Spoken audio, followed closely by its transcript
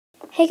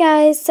Hey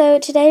guys, so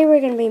today we're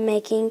going to be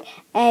making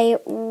a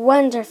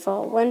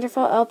wonderful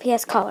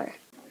LPS collar.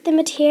 The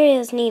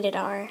materials needed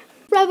are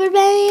rubber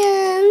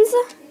bands,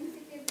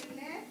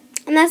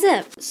 and that's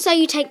it. So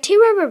you take 2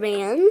 rubber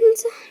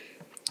bands,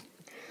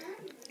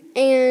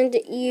 and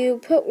you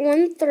put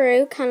one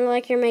through, kind of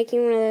like you're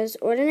making one of those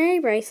ordinary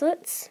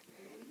bracelets.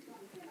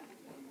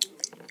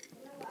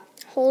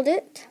 Hold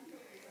it,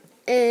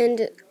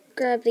 and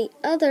grab the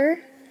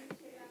other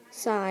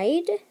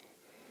side,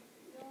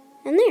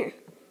 and there.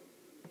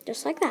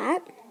 Just like that.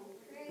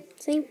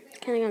 See?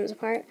 Kind of comes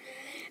apart.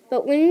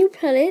 But when you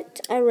put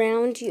it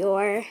around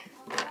your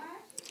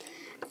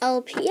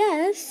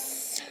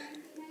LPS,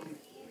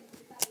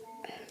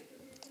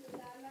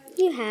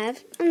 you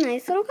have a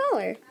nice little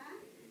collar.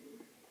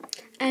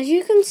 As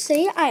you can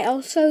see, I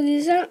also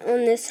use it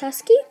on this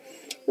husky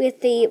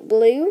with the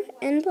blue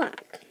and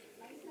black.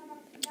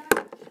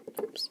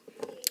 Oops.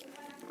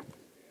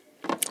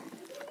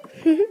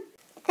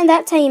 And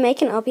that's how you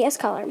make an LPS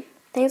collar.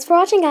 Thanks for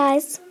watching,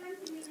 guys.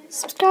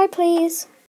 Subscribe, please.